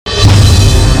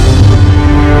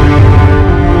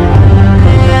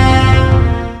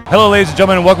Hello, ladies and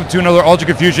gentlemen, and welcome to another Ultra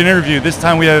Confusion interview. This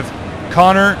time we have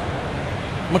Connor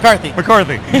McCarthy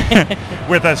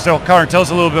with us. So, Connor, tell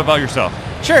us a little bit about yourself.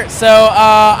 Sure. So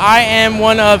I am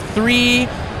one of 3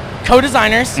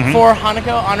 co-designers for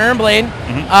Hanako Honor and Blade.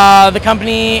 The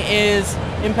company is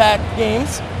Impact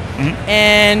Games.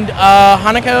 And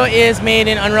Hanako is made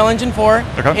in Unreal Engine 4.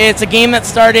 Okay. It's a game that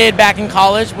started back in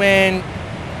college when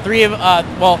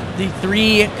the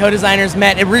 3 co-designers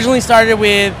met. It originally started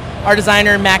with our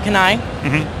designer, Matt Kanai.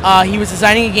 He was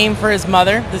designing a game for his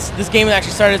mother. This game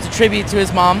actually started as a tribute to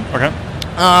his mom. Okay.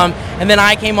 And then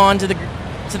I came on to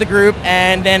the group,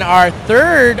 and then our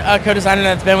third co-designer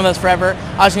that's been with us forever,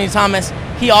 Ajani Thomas,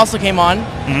 he also came on.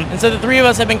 And so the 3 of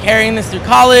us have been carrying this through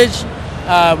college.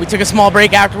 We took a small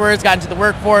break afterwards, got into the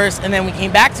workforce, and then we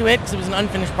came back to it because it was an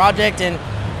unfinished project, and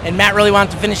Matt really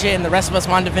wanted to finish it, and the rest of us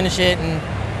wanted to finish it,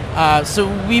 and so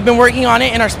we've been working on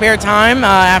it in our spare time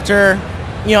after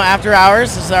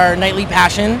hours. This is our nightly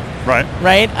passion. Right.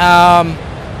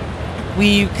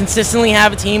 We consistently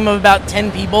have a team of about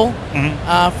 10 people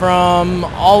from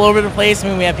all over the place. I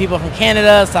mean, we have people from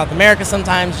Canada, South America,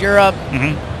 sometimes Europe,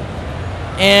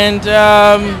 and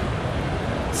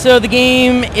so the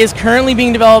game is currently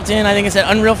being developed in, I think it's at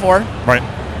Unreal 4. Right.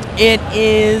 It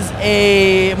is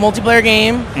a multiplayer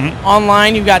game.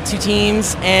 Online, you've got 2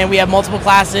 teams, and we have multiple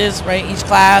classes, right? Each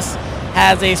class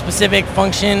has a specific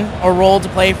function or role to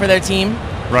play for their team.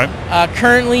 Right.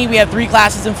 Currently, we have 3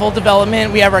 classes in full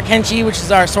development. We have our Kenshi, which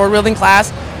is our sword-wielding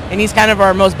class, and he's kind of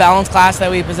our most balanced class that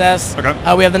we possess. Okay.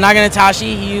 We have the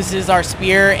Naganatashi. He uses our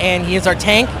spear, and he is our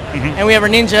tank. And we have our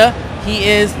ninja. He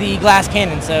is the glass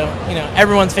cannon. So,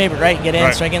 everyone's favorite, right? Get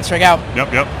in, strike in, strike out.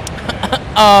 Yep.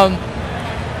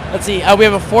 Let's see. We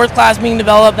have a 4th class being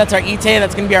developed. That's our Ite.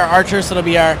 That's going to be our archer. So it'll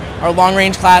be our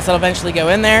long-range class that'll eventually go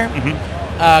in there.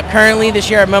 Currently, this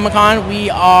year at MomoCon, we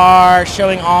are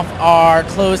showing off our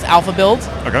closed alpha build.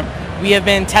 Okay. We have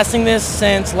been testing this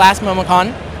since last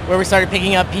MomoCon, where we started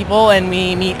picking up people, and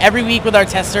we meet every week with our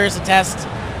testers to test,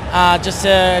 just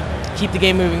to keep the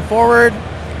game moving forward,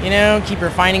 keep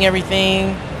refining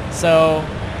everything. So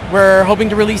we're hoping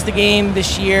to release the game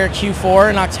this year, Q4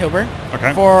 in October,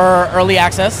 for early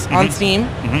access on Steam.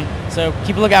 So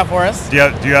keep a lookout for us. Do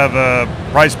you have a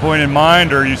price point in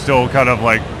mind, or are you still kind of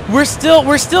like... We're still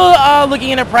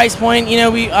looking at a price point. We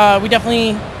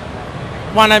definitely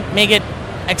want to make it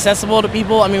accessible to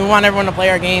people. I mean, we want everyone to play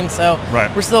our game, so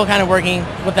we're still kind of working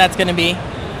what that's going to be.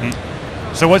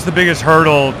 So what's the biggest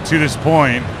hurdle to this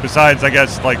point, besides, I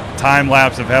guess, like time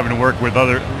lapse of having to work with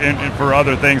for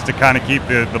other things to kind of keep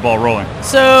the ball rolling?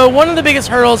 So one of the biggest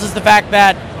hurdles is the fact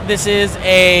that this is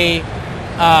a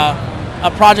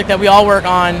project that we all work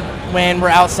on when we're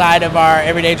outside of our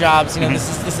everyday jobs.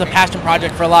 This is a passion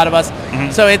project for a lot of us.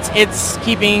 So it's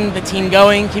keeping the team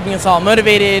going, keeping us all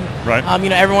motivated. Right.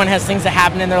 Everyone has things that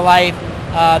happen in their life.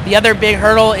 The other big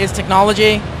hurdle is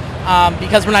technology.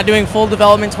 Because we're not doing full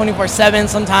development 24/7,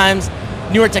 sometimes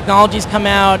newer technologies come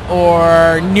out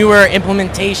or newer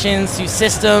implementations to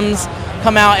systems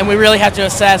come out, and we really have to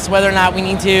assess whether or not we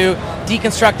need to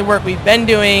deconstruct the work we've been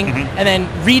doing and then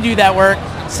redo that work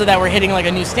so that we're hitting like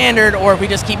a new standard, or if we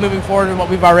just keep moving forward with what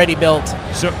we've already built.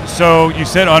 So you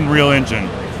said Unreal Engine.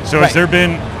 So has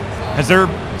there,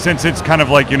 since it's kind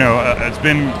of like, it's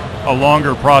been a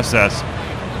longer process,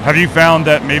 have you found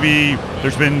that maybe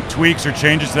there's been tweaks or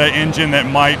changes to that engine that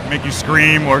might make you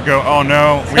scream or go, oh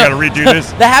no, we got to redo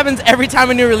this? That happens every time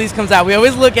a new release comes out. We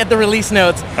always look at the release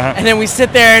notes, and then we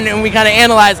sit there and we kind of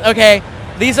analyze, okay,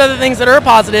 these are the things that are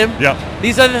positive.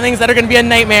 These are the things that are going to be a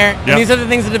nightmare. And these are the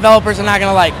things the developers are not going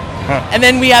to like. And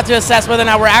then we have to assess whether or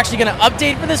not we're actually going to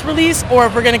update for this release, or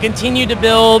if we're going to continue to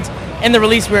build in the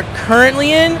release we're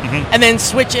currently in, and then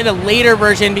switch in a later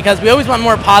version, because we always want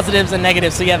more positives than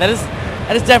negatives. So yeah, that is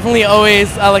definitely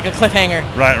always like a cliffhanger.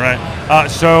 Right.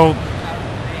 So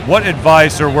what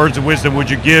advice or words of wisdom would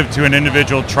you give to an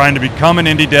individual trying to become an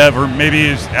indie dev, or maybe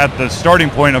is at the starting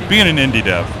point of being an indie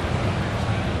dev?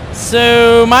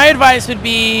 So my advice would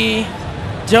be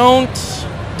don't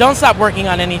stop working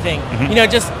on anything.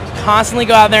 Just constantly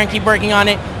go out there and keep working on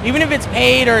it, even if it's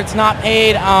paid or it's not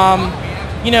paid.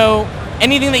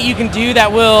 Anything that you can do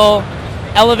that will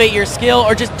elevate your skill,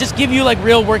 or just give you like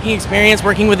real working experience,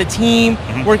 working with a team,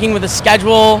 working with a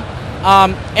schedule.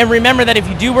 And remember that if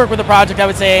you do work with a project, I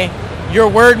would say your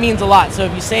word means a lot. So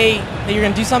if you say that you're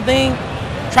going to do something,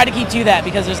 try to keep to that,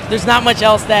 because there's not much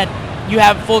else that you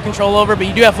have full control over, but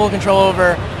you do have full control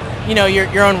over,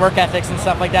 your own work ethics and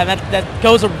stuff like that. That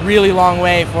goes a really long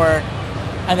way for,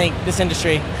 I think, this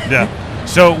industry. Yeah.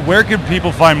 So where can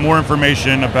people find more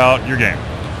information about your game?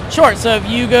 Sure. So if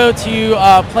you go to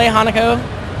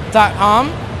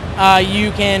playhanako.com,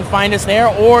 you can find us there,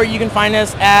 or you can find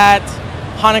us at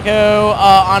Hanako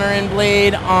Honor and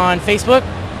Blade on Facebook,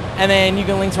 and then you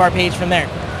can link to our page from there.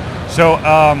 So,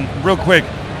 real quick,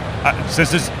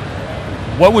 since this,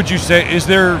 what would you say, is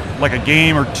there like a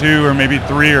game or two or maybe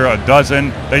 3 or a dozen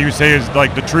that you say is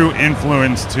like the true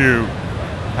influence to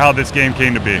how this game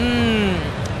came to be?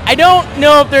 I don't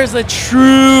know if there's a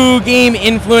true game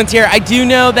influence here. I do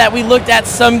know that we looked at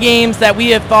some games that we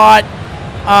have thought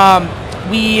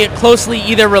we closely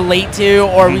either relate to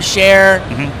or we share,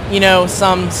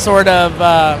 some sort of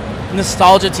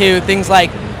nostalgia to, things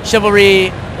like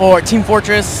Chivalry or Team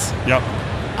Fortress. Yep.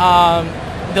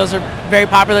 Those are very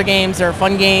popular games. They're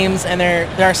fun games, and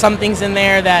there are some things in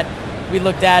there that we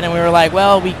looked at and we were like,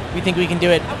 well, we think we can do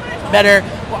it better.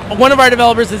 One of our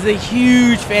developers is a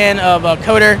huge fan of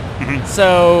Coder,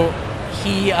 so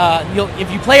he,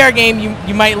 if you play our game,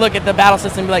 you might look at the battle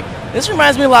system and be like, this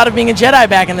reminds me a lot of being a Jedi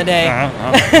back in the day.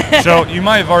 So you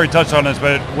might have already touched on this,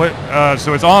 but what?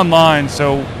 So it's online,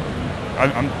 so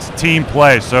I'm team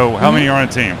play. So how many are on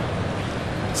a team?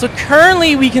 So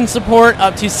currently we can support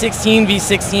up to 16 v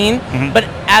 16, but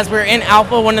as we're in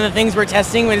alpha, one of the things we're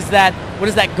testing is that what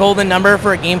is that golden number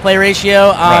for a gameplay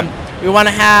ratio? We want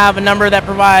to have a number that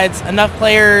provides enough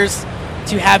players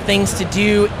to have things to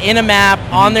do in a map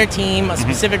on their team, a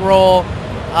specific role,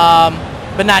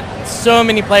 but not so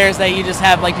many players that you just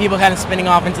have like people kind of spinning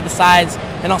off into the sides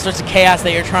and all sorts of chaos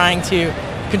that you're trying to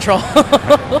control.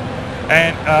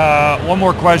 And one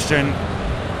more question.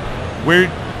 When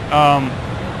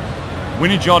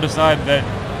did y'all decide that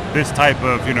this type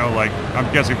of,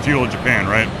 I'm guessing Feudal Japan,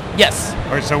 right? Yes.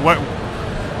 All right, so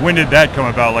when did that come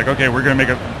about? Like, okay, we're going to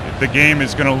make the game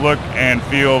is going to look and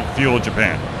feel Feudal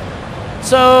Japan.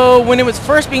 So when it was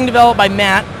first being developed by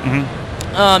Matt,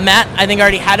 Matt, I think,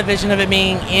 already had a vision of it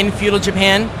being in Feudal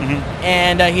Japan,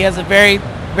 and he has a very,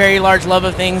 very large love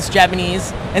of things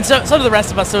Japanese, and so do the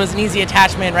rest of us, so it was an easy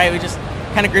attachment, right? We just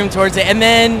kind of groomed towards it, and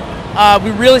then we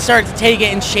really started to take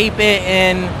it and shape it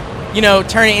and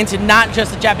turn it into not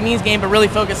just a Japanese game, but really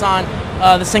focus on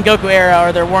the Sengoku era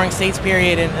or their Warring States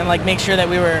period, and like make sure that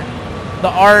the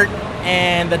art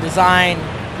and the design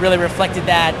really reflected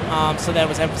that, so that it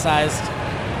was emphasized.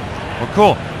 Well,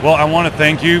 cool. Well, I want to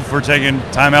thank you for taking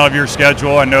time out of your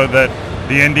schedule. I know that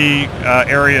the indie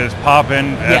area is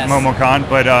popping at MomoCon,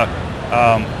 but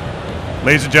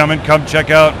ladies and gentlemen, come check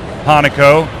out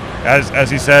Hanako. As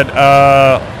he said,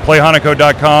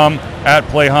 playhanako.com, at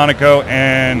playhanako,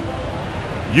 and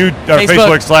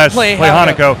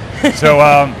Facebook/playhanako. So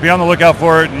be on the lookout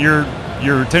for it, and your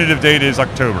tentative date is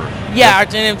October. Yeah, our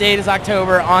tentative date is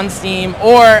October on Steam,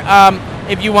 or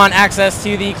if you want access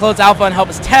to the closed alpha and help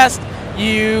us test,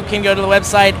 you can go to the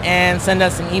website and send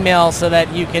us an email so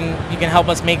that you can help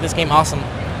us make this game awesome.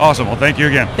 Awesome. Well, thank you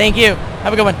again. Thank you.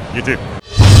 Have a good one. You too.